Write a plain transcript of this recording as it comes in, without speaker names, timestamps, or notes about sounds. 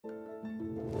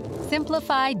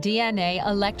Simplify DNA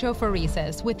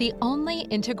electrophoresis with the only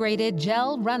integrated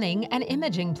gel running and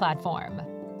imaging platform.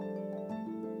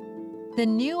 The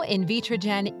new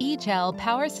Invitrogen eGel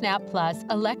PowerSnap Plus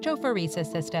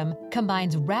electrophoresis system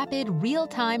combines rapid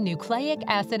real-time nucleic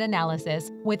acid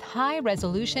analysis with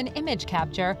high-resolution image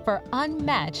capture for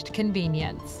unmatched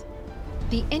convenience.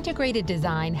 The integrated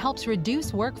design helps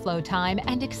reduce workflow time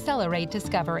and accelerate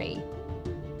discovery.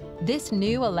 This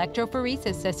new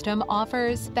electrophoresis system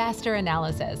offers faster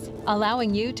analysis,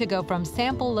 allowing you to go from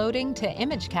sample loading to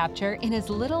image capture in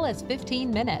as little as 15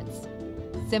 minutes.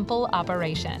 Simple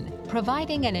operation,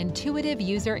 providing an intuitive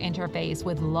user interface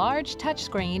with large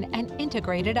touchscreen and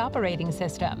integrated operating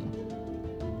system.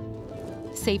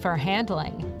 Safer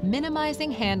handling, minimizing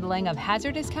handling of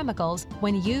hazardous chemicals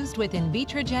when used with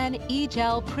Invitrogen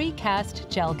eGel precast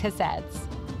gel cassettes.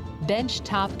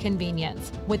 Benchtop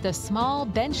convenience with the small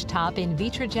benchtop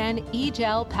Invitrogen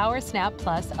eGel PowerSnap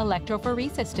Plus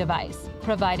electrophoresis device,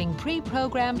 providing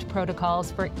pre-programmed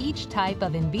protocols for each type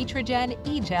of Invitrogen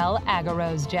eGel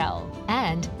agarose gel.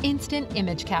 And instant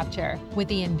image capture with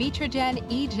the Invitrogen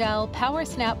eGel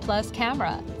PowerSnap Plus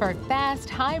camera for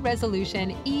fast,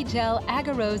 high-resolution eGel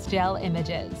agarose gel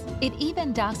images. It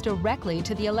even docks directly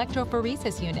to the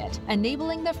electrophoresis unit,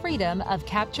 enabling the freedom of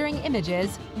capturing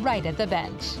images right at the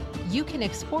bench. You can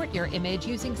export your image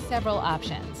using several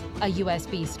options: a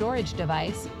USB storage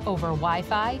device, over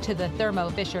Wi-Fi to the Thermo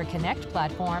Fisher Connect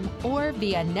platform, or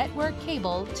via network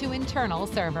cable to internal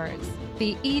servers.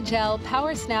 The eGel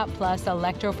PowerSnap Plus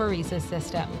electrophoresis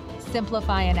system.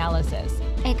 Simplify analysis.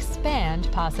 Expand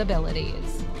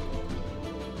possibilities.